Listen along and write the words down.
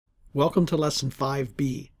Welcome to Lesson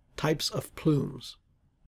 5B, Types of Plumes.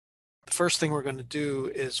 The first thing we're going to do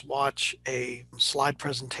is watch a slide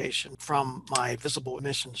presentation from my visible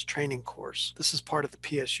emissions training course. This is part of the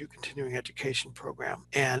PSU continuing education program,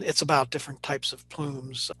 and it's about different types of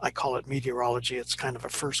plumes. I call it meteorology. It's kind of a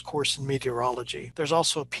first course in meteorology. There's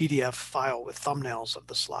also a PDF file with thumbnails of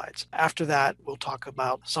the slides. After that, we'll talk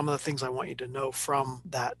about some of the things I want you to know from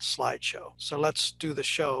that slideshow. So let's do the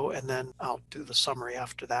show, and then I'll do the summary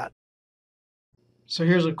after that. So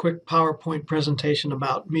here's a quick PowerPoint presentation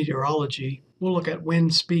about meteorology. We'll look at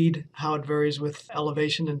wind speed, how it varies with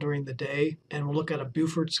elevation and during the day, and we'll look at a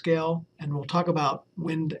Beaufort scale, and we'll talk about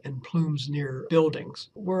wind and plumes near buildings.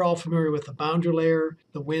 We're all familiar with the boundary layer.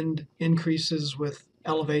 The wind increases with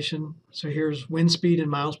elevation. So here's wind speed in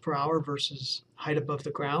miles per hour versus height above the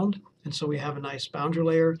ground. And so we have a nice boundary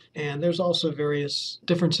layer. And there's also various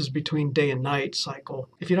differences between day and night cycle.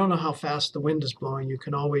 If you don't know how fast the wind is blowing, you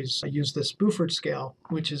can always use this Beaufort scale,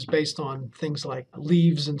 which is based on things like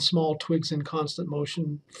leaves and small twigs in constant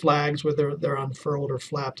motion, flags, whether they're unfurled or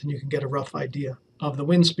flapped, and you can get a rough idea of the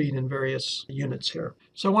wind speed in various units here.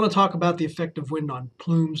 So I want to talk about the effect of wind on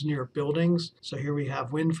plumes near buildings. So here we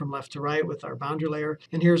have wind from left to right with our boundary layer.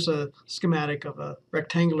 And here's a schematic of a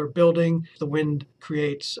rectangular building. The wind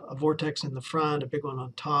creates a vortex in the front, a big one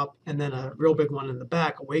on top, and then a real big one in the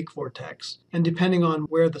back, a wake vortex. And depending on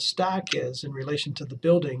where the stack is in relation to the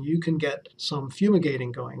building, you can get some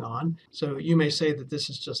fumigating going on. So you may say that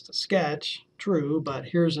this is just a sketch. True, but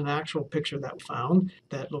here's an actual picture that we found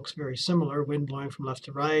that looks very similar. Wind blowing from left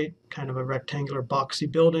to right, kind of a rectangular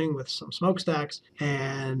boxy building with some smokestacks,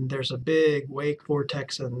 and there's a big wake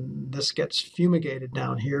vortex, and this gets fumigated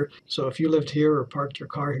down here. So if you lived here or parked your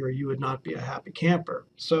car here, you would not be a happy camper.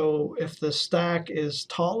 So if the stack is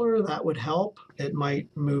taller, that would help. It might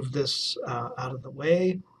move this out of the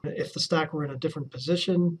way. If the stack were in a different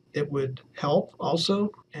position, it would help also.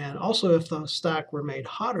 And also if the stack were made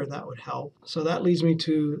hotter, that would help. So that leads me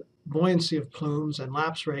to buoyancy of plumes and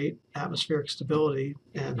lapse rate, atmospheric stability,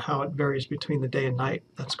 and how it varies between the day and night.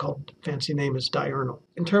 That's called, fancy name is diurnal.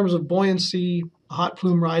 In terms of buoyancy, a hot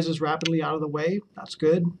plume rises rapidly out of the way. That's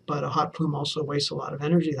good, but a hot plume also wastes a lot of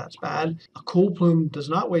energy. That's bad. A cool plume does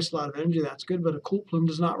not waste a lot of energy. That's good, but a cool plume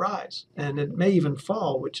does not rise. And it may even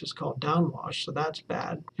fall, which is called downwash, so that's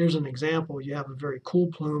bad. Here's an example. You have a very cool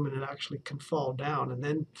plume, and it actually can fall down and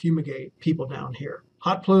then fumigate people down here.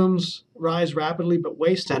 Hot plumes rise rapidly but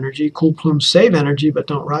waste energy. Cool plumes save energy but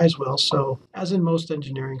don't rise well. So as in most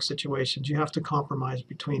engineering situations, you have to compromise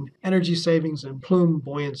between energy savings and plume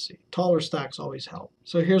buoyancy. Taller stacks always help.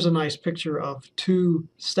 So here's a nice picture of two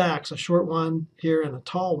stacks, a short one here and a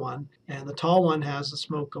tall one. And the tall one has the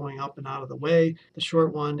smoke going up and out of the way. The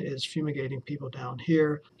short one is fumigating people down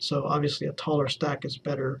here. So obviously a taller stack is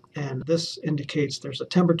better. And this indicates there's a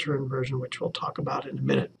temperature inversion, which we'll talk about in a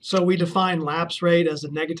minute. So we define lapse rate as the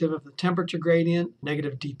negative of the temperature gradient,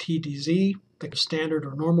 negative dt dz. The standard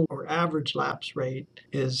or normal or average lapse rate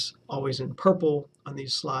is always in purple on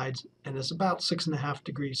these slides, and it's about 6.5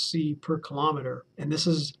 degrees C per kilometer. And this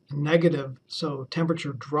is negative, so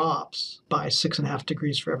temperature drops by 6.5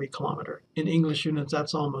 degrees for every kilometer. In English units,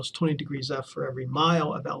 that's almost 20 degrees F for every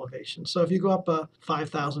mile of elevation. So if you go up a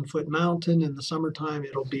 5,000-foot mountain in the summertime,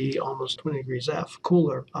 it'll be almost 20 degrees F,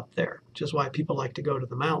 cooler up there, which is why people like to go to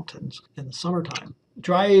the mountains in the summertime.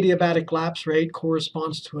 Dry adiabatic lapse rate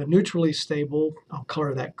corresponds to a neutrally stable, I'll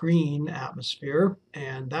color that green, atmosphere,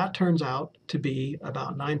 and that turns out to be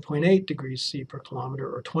about 9.8 degrees C per kilometer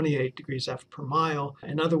or 28 degrees F per mile.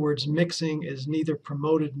 In other words, mixing is neither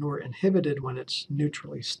promoted nor inhibited when it's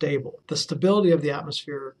neutrally stable. The stability of the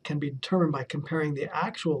atmosphere can be determined by comparing the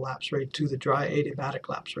actual lapse rate to the dry adiabatic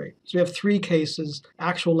lapse rate. So we have three cases: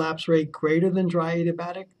 actual lapse rate greater than dry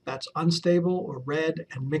adiabatic, that's unstable or red,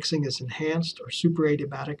 and mixing is enhanced or super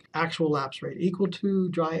adiabatic. Actual lapse rate equal to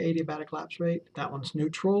dry adiabatic lapse rate, that one's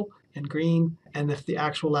neutral and green. And if the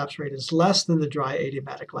actual lapse rate is less than the dry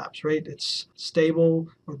adiabatic lapse rate, it's stable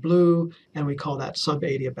or blue, and we call that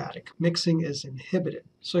subadiabatic. Mixing is inhibited.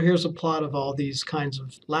 So here's a plot of all these kinds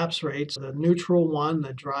of lapse rates. The neutral one,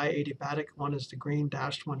 the dry adiabatic one, is the green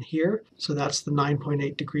dashed one here. So that's the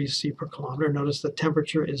 9.8 degrees C per kilometer. Notice the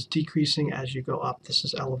temperature is decreasing as you go up. This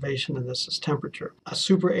is elevation and this is temperature. A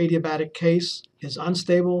super adiabatic case is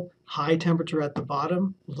unstable, high temperature at the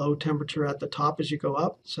bottom, low temperature at the top as you go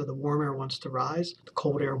up. So the warm air wants to rise, the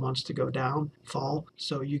cold air wants to go down, fall.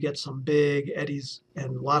 So you get some big eddies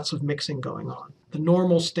and lots of mixing going on. The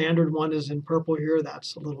normal standard one is in purple here.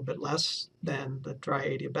 That's a little bit less than the dry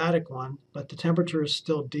adiabatic one, but the temperature is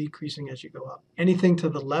still decreasing as you go up. Anything to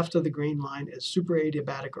the left of the green line is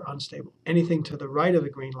superadiabatic or unstable. Anything to the right of the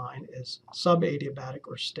green line is subadiabatic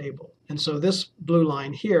or stable. And so this blue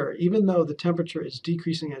line here, even though the temperature is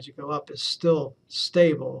decreasing as you go up, is still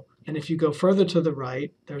stable. And if you go further to the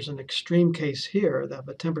right, there's an extreme case here of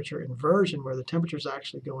a temperature inversion where the temperature is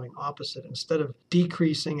actually going opposite. Instead of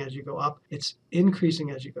decreasing as you go up, it's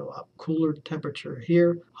increasing as you go up. Cooler temperature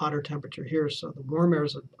here, hotter temperature here. So the warm air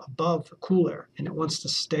is above the cool air, and it wants to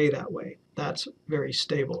stay that way. That's very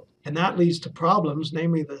stable. And that leads to problems,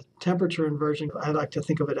 namely the temperature inversion. I like to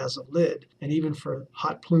think of it as a lid. And even for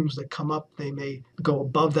hot plumes that come up, they may go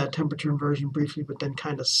above that temperature inversion briefly, but then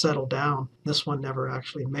kind of settle down. This one never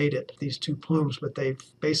actually made it, these two plumes, but they've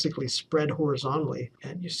basically spread horizontally.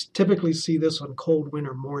 And you typically see this on cold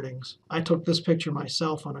winter mornings. I took this picture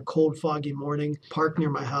myself on a cold, foggy morning, parked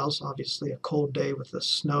near my house, obviously a cold day with the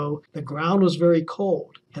snow. The ground was very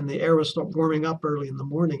cold, and the air was warming up early in the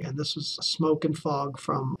morning, and this was smoke and fog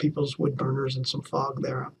from people's wood burners and some fog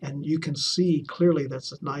there. And you can see clearly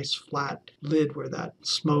that's a nice flat lid where that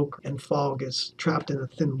smoke and fog is trapped in a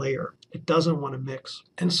thin layer. It doesn't want to mix.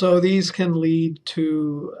 And so these can lead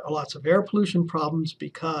to lots of air pollution problems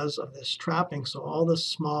because of this trapping. So all the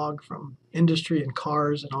smog from industry and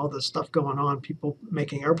cars and all this stuff going on, people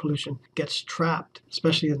making air pollution, gets trapped,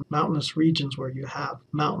 especially in mountainous regions where you have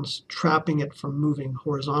mountains trapping it from moving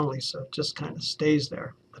horizontally. So it just kind of stays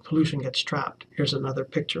there. The pollution gets trapped. Here's another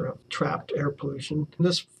picture of trapped air pollution. And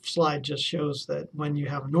this slide just shows that when you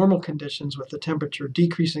have normal conditions with the temperature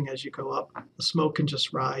decreasing as you go up, the smoke can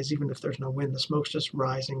just rise. Even if there's no wind, the smoke's just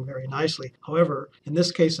rising very nicely. However, in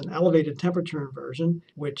this case, an elevated temperature inversion,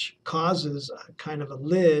 which causes a kind of a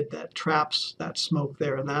lid that traps that smoke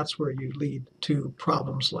there, and that's where you lead to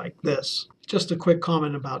problems like this. Just a quick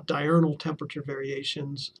comment about diurnal temperature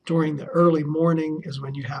variations. During the early morning is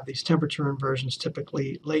when you have these temperature inversions,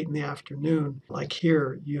 typically late in the afternoon. Like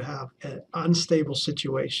here, you have an unstable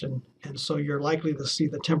situation, and so you're likely to see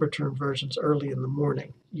the temperature inversions early in the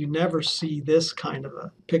morning. You never see this kind of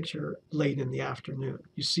a picture late in the afternoon.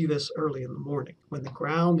 You see this early in the morning when the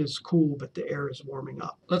ground is cool but the air is warming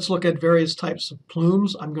up. Let's look at various types of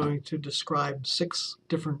plumes. I'm going to describe 6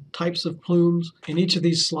 different types of plumes. In each of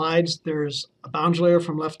these slides, there's a boundary layer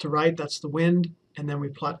from left to right. That's the wind. And then we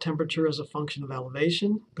plot temperature as a function of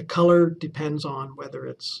elevation. The color depends on whether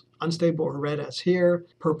it's unstable or red as here.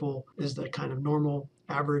 Purple is the kind of normal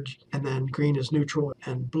average, and then green is neutral,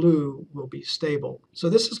 and blue will be stable. So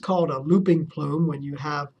this is called a looping plume when you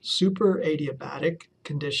have super adiabatic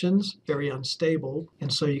conditions, very unstable,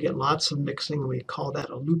 and so you get lots of mixing. We call that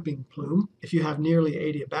a looping plume. If you have nearly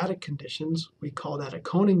adiabatic conditions, we call that a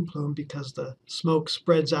coning plume because the smoke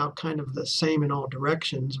spreads out kind of the same in all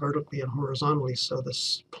directions, vertically and horizontally, so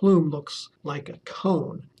this plume looks like a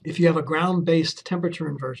cone. If you have a ground-based temperature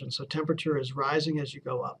inversion, so temperature is rising as you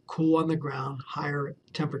go up, cool on the ground, higher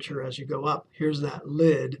temperature as you go up. Here's that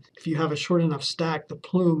lid. If you have a short enough stack, the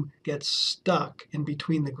plume gets stuck in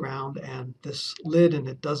between the ground and this lid, and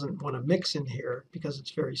it doesn't want to mix in here because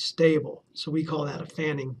it's very stable. So we call that a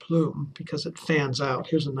fanning plume because it fans out.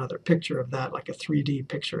 Here's another picture of that, like a 3D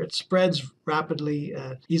picture. It spreads rapidly,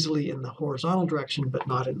 easily in the horizontal direction, but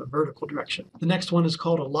not in the vertical direction. The next one is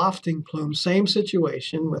called a lofting plume. Same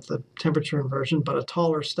situation with the temperature inversion, but a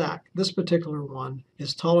taller stack. This particular one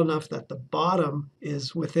is tall enough that the bottom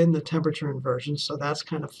is within the temperature inversion, so that's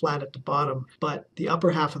kind of flat at the bottom, but the upper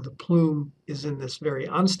half of the plume is in this very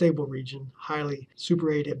unstable region, highly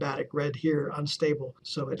superadiabatic, red here, unstable,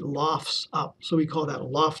 so it lofts up. So we call that a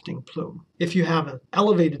lofting plume. If you have an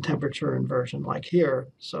elevated temperature inversion like here,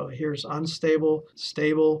 so here's unstable,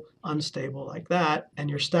 stable, unstable like that, and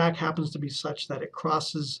your stack happens to be such that it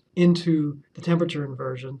crosses into the temperature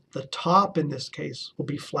inversion, the top in this case will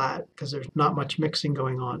be flat because there's not much mixing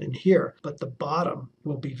going on in here, but the bottom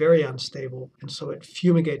will be very unstable, and so it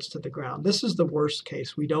fumigates to the ground. This is the worst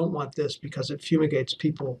case. We don't want this because it fumigates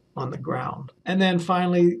people on the ground. And then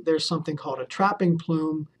finally, there's something called a trapping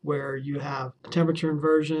plume where you have a temperature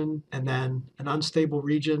inversion and then an unstable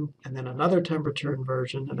region and then another temperature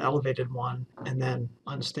inversion, an elevated one, and then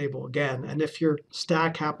unstable again. And if your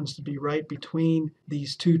stack happens to be right between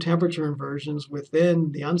these two temperature inversions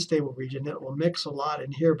within the unstable region, it will mix a lot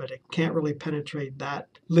in here, but it can't really penetrate that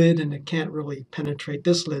lid and it can't really penetrate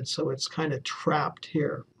this lid, so it's kind of trapped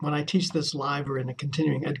here. When I teach this live or in a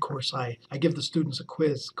continuing ed course, I give the students a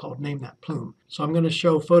quiz called Name That Plume. So I'm going to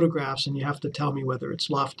show photographs and you have to tell me whether it's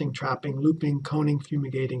lofting, trapping, looping, coning,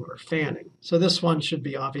 fumigating, or fanning. So this one should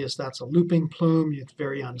be obvious. That's a looping plume. It's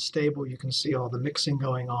very unstable. You can see all the mixing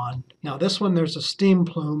going on. Now this one, there's a steam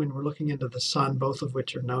plume and we're looking into the sun, both of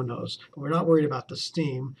which are no-nos. But we're not worried about the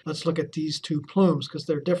steam. Let's look at these two plumes because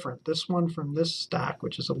they're different. This one from this stack,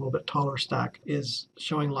 which is a little bit taller stack, is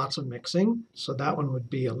showing lots of mixing. So that one would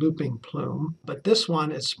be a looping plume. But this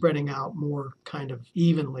one is spreading out more kind of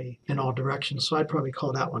evenly in all directions. So I'd probably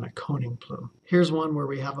call that one a coning plume. Here's one where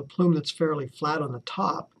we have a plume that's fairly flat on the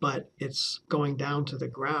top, but it's going down to the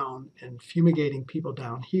ground and fumigating people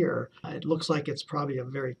down here. It looks like it's probably a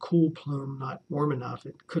very cool plume, not warm enough.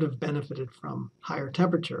 It could have benefited from higher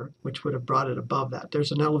temperature, which would have brought it above that.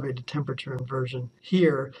 There's an elevated temperature inversion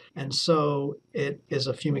here, and so it is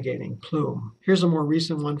a fumigating plume. Here's a more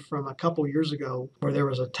recent one from a couple years ago where there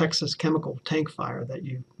was a Texas chemical tank fire that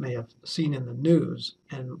you may have seen in the news,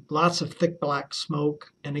 and lots of thick black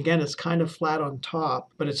smoke. And again, it's kind of flat on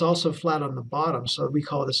top, but it's also flat on the bottom, so we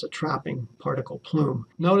call this a trapping particle plume.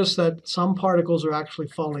 Notice that some particles are actually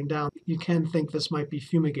falling down. You can think this might be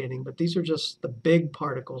fumigating, but these are just the big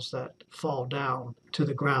particles that fall down to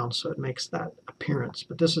the ground, so it makes that appearance.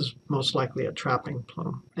 But this is most likely a trapping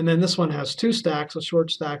plume. And then this one has two stacks, a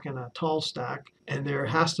short stack and a tall stack, and there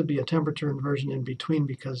has to be a temperature inversion in between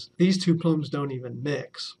because these two plumes don't even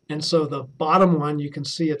mix. And so the bottom one, you can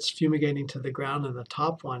see it's fumigating to the ground, and the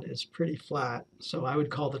top one is pretty flat. So I would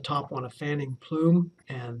call the top one a fanning plume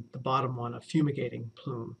and the bottom one a fumigating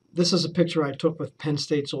plume. This is a picture I took with Penn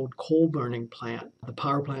State's old coal burning plant. The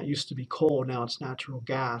power plant used to be coal, now it's natural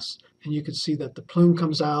gas. And you can see that the plume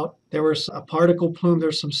comes out. There was a particle plume,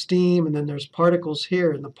 there's some steam, and then there's particles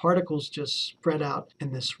here, and the particles just spread out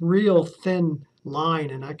in this real thin line,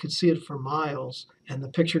 and I could see it for miles. And the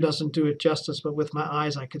picture doesn't do it justice, but with my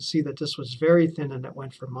eyes I could see that this was very thin and it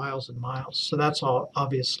went for miles and miles. So that's all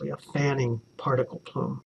obviously a fanning particle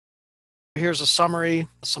plume. Here's a summary,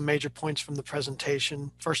 some major points from the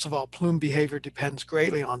presentation. First of all, plume behavior depends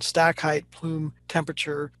greatly on stack height, plume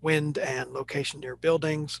temperature, wind, and location near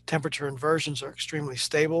buildings. Temperature inversions are extremely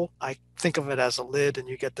stable. I think of it as a lid, and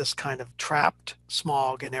you get this kind of trapped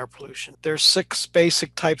smog and air pollution. There's 6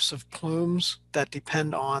 basic types of plumes that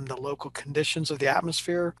depend on the local conditions of the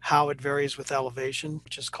atmosphere, how it varies with elevation,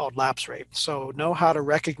 which is called lapse rate. So know how to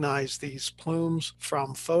recognize these plumes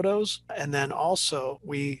from photos, and then also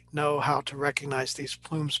we know how to recognize these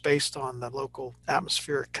plumes based on the local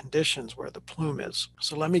atmospheric conditions where the plume is.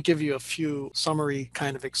 So let me give you a few summary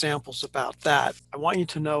kind of examples about that. I want you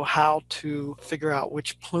to know how to figure out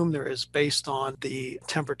which plume there is based on the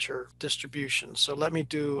temperature distribution. So let me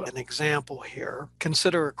do an example here.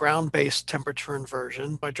 Consider a ground-based temperature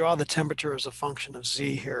inversion. I draw the temperature as a function of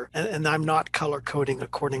Z here, and I'm not color coding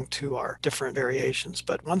according to our different variations.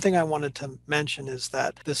 But one thing I wanted to mention is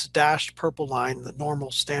that this dashed purple line, the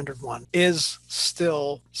normal standard one, is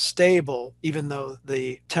still stable even though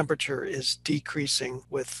the temperature is decreasing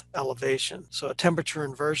with elevation. So a temperature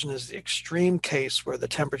inversion is the extreme case where the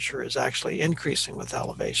temperature is actually increasing with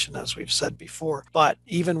elevation, as we've said before. But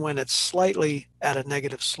even when it's slightly at a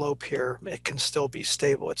negative slope here, it can still be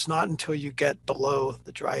stable. It's not until you get below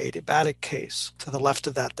the dry adiabatic case to the left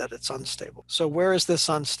of that that it's unstable. So where is this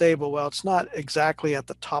unstable? Well, it's not exactly at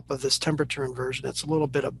the top of this temperature inversion. It's a little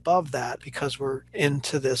bit above that because we're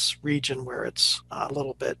into this region where it's a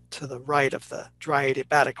little bit to the right of the dry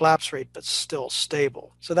adiabatic lapse rate, but still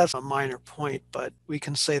stable. So that's a minor point, but we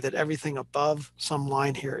can say that everything above some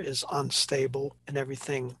line here is unstable, and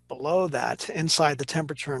everything below that, inside the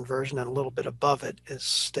temperature inversion and a little bit above it, is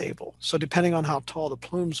stable. So depending on how tall the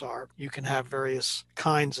plumes are, you can have various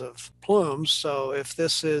kinds of plumes. So if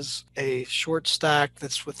this is a short stack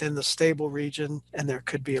that's within the stable region, and there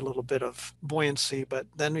could be a little bit of buoyancy, but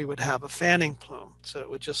then we would have a fanning plume. So it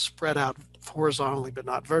would just spread out horizontally but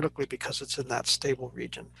not vertically because it's in that stable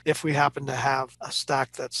region. If we happen to have a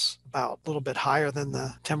stack that's about a little bit higher than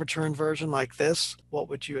the temperature inversion like this, what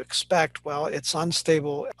would you expect? Well, it's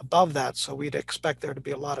unstable above that, so we'd expect there to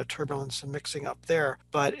be a lot of turbulence and mixing up there,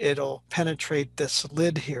 but it'll penetrate this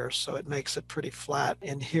lid here, so it makes it pretty flat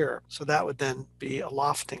in here. So that would then be a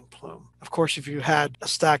lofting plume. Of course, if you had a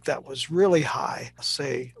stack that was really high,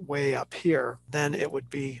 say way up here, then it would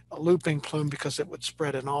be a looping plume because it would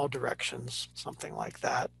spread in all directions. inversions, something like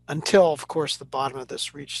that, until, of course, the bottom of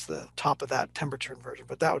this reached the top of that temperature inversion,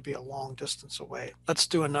 but that would be a long distance away. Let's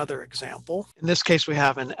do another example. In this case, we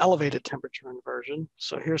have an elevated temperature inversion.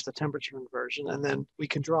 So here's the temperature inversion, and then we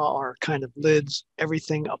can draw our kind of lids,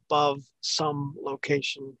 everything above some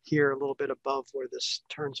location here, a little bit above where this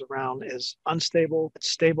turns around is unstable.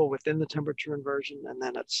 It's stable within the temperature inversion, and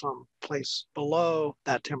then at some place below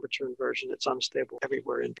that temperature inversion, it's unstable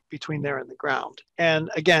everywhere in between there and the ground. And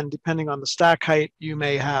again, depending on the stack height, you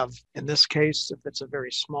may have, in this case, if it's a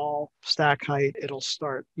very small stack height, it'll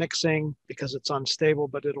start mixing because it's unstable,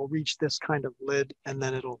 but it'll reach this kind of lid and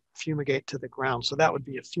then it'll fumigate to the ground. So that would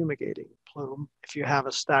be a fumigating plume. If you have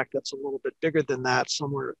a stack that's a little bit bigger than that,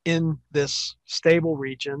 somewhere in this stable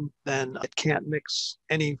region, then it can't mix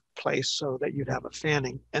any place, so that you'd have a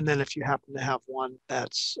fanning. And then if you happen to have one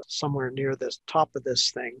that's somewhere near the top of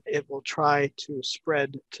this thing, it will try to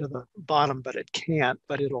spread to the bottom, but it can't,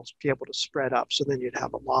 but it'll be able to spread up. So then you'd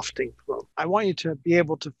have a lofting plume. I want you to be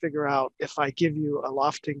able to figure out, if I give you a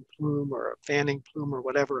lofting plume or a fanning plume or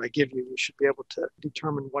whatever I give you, you should be able to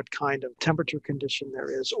determine what kind of temperature condition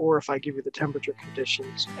there is, or if I give you the temperature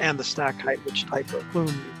conditions and the stack height, which type of plume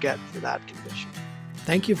you get for that condition.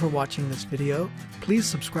 Thank you for watching this video. Please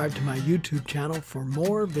subscribe to my YouTube channel for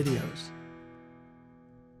more videos.